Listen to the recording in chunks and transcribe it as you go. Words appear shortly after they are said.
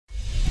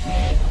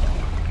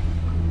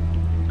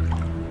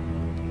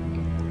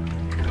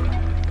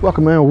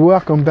Welcome, man.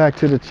 Welcome back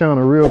to the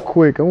channel. Real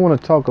quick, I want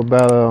to talk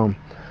about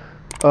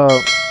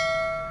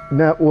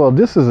now. Well,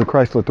 this is a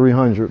Chrysler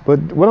 300, but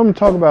what I'm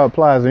talking about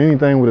applies to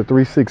anything with a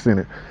 3.6 in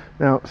it.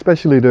 Now,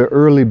 especially the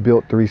early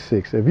built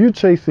 3.6. If you're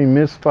chasing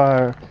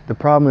misfire, the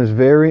problem is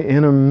very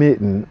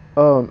intermittent.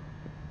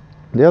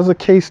 There's a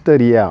case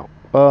study out.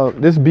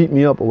 This beat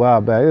me up a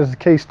while back. There's a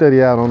case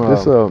study out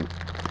on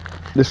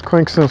this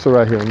crank sensor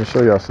right here. Let me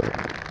show y'all something.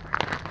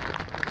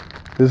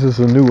 This is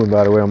a new one,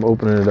 by the way. I'm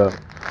opening it up.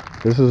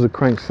 This is a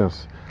crank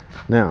sensor.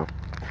 Now,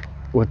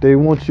 what they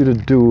want you to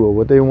do, or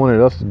what they wanted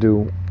us to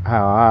do,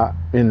 how I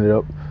ended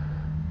up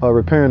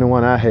repairing the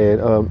one I had,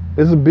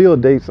 is the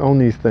build dates on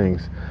these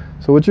things.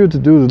 So what you have to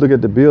do is look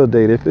at the build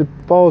date. If it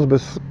falls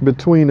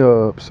between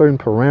certain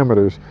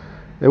parameters,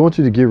 they want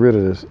you to get rid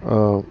of this,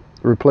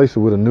 replace it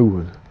with a new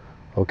one.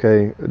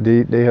 Okay,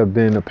 they have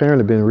been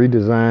apparently been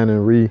redesigned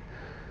and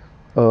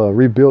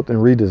rebuilt and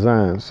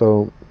redesigned.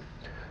 So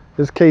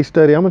this case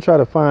study, I'm gonna try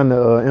to find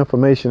the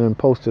information and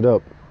post it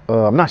up.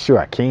 I'm not sure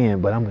I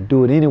can, but I'm gonna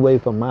do it anyway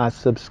for my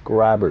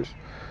subscribers,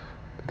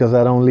 because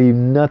I don't leave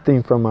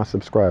nothing from my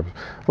subscribers.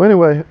 Well,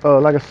 anyway,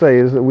 like I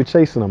say, we're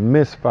chasing a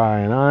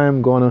misfire, and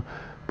I'm gonna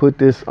put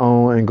this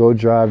on and go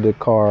drive the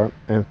car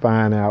and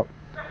find out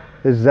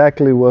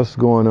exactly what's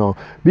going on.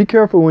 Be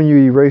careful when you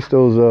erase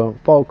those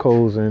fault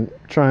codes and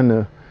trying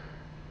to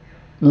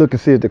look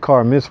and see if the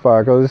car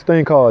misfire, because this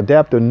thing called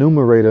adapter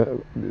numerator,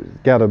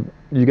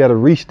 you gotta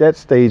reach that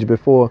stage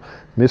before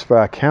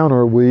misfire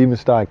counter will even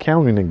start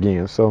counting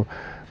again. So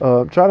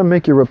try to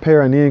make your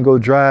repair and then go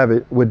drive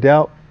it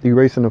without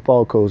erasing the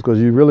fault codes, because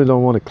you really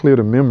don't want to clear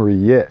the memory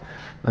yet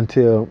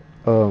until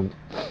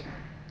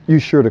you're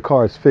sure the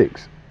car is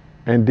fixed.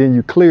 And then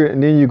you clear it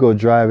and then you go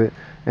drive it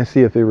and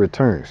see if it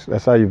returns.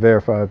 That's how you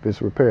verify if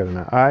it's repaired or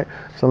not. All right,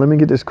 so let me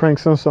get this crank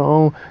sensor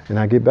on and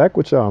I'll get back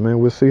with y'all, man.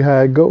 We'll see how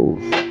it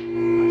goes.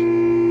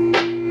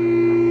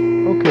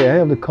 Okay, I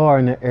have the car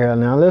in the air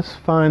now. Let's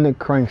find the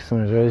crank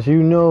sensor. As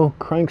you know,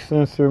 crank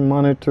sensor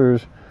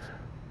monitors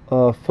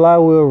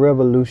flywheel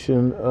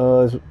revolution.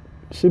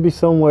 Should be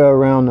somewhere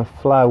around the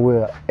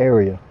flywheel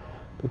area,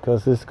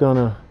 because it's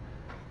gonna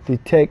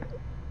detect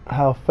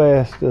how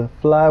fast the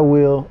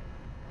flywheel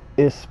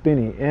is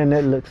spinning, and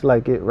that looks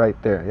like it right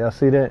there. Y'all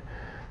see that?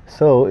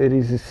 So it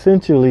is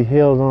essentially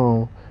held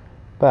on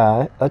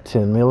by a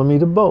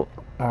 10mm bolt.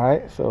 All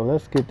right, so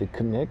let's get the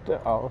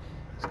connector off.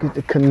 Let's get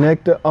the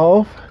connector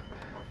off.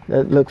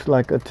 That looks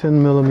like a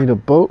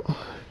 10mm bolt.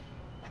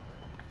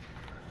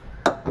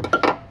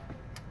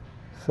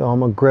 So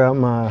I'm gonna grab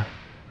my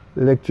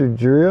electric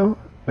drill,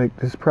 make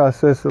this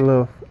process a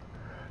little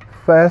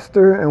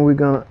faster, and we're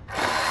gonna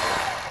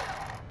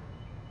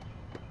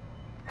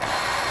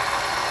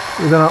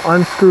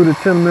unscrew the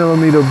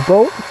 10mm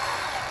bolt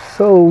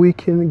so we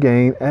can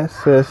gain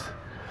access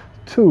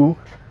to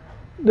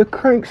the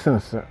crank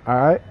sensor. All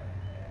right,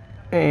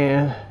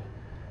 and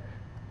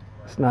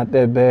it's not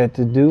that bad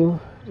to do.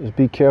 Just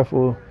be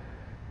careful,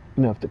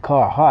 you know, if the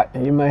car hot,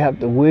 and you may have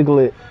to wiggle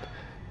it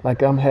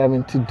like I'm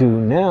having to do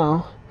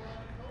now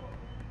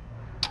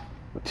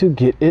to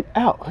get it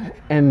out.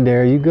 And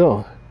there you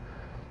go.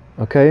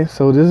 Okay,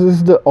 so this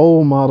is the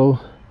old model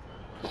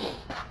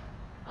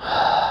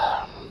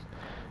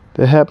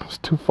that happens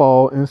to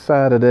fall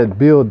inside of that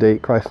build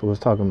date Chrysler was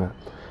talking about.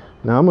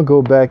 Now I'm gonna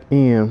go back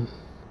in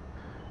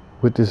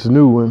with this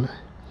new one,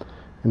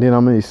 and then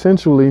I'm gonna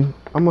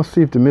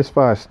see if the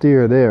misfire is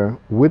still there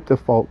with the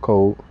fault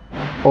code,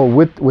 or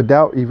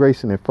without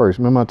erasing it first.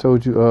 Remember I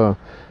told you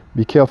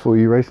be careful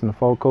erasing the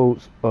fault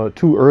codes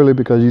too early,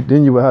 because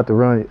then you will have to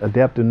run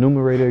adapter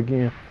numerator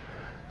again.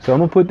 So I'm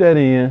gonna put that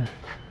in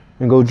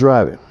and go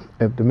drive it.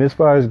 If the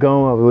misfire is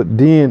gone, I would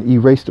then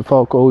erase the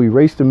fault code,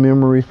 erase the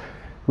memory,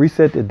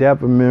 reset the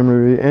adapter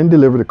memory, and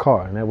deliver the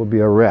car, and that would be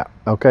a wrap.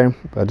 Okay,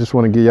 I just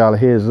want to give y'all a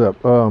heads up.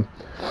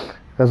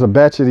 There's a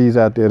batch of these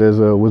out there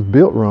that was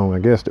built wrong, I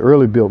guess, the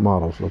early built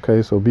models.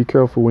 Okay, so be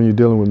careful when you're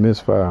dealing with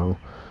misfire.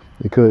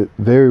 It could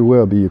very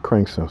well be your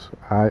crank sensor.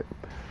 All right,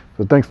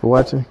 so thanks for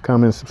watching.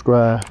 Comment,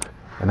 subscribe,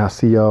 and I'll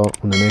see y'all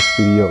on the next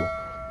video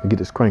to get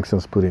this crank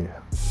sensor put in.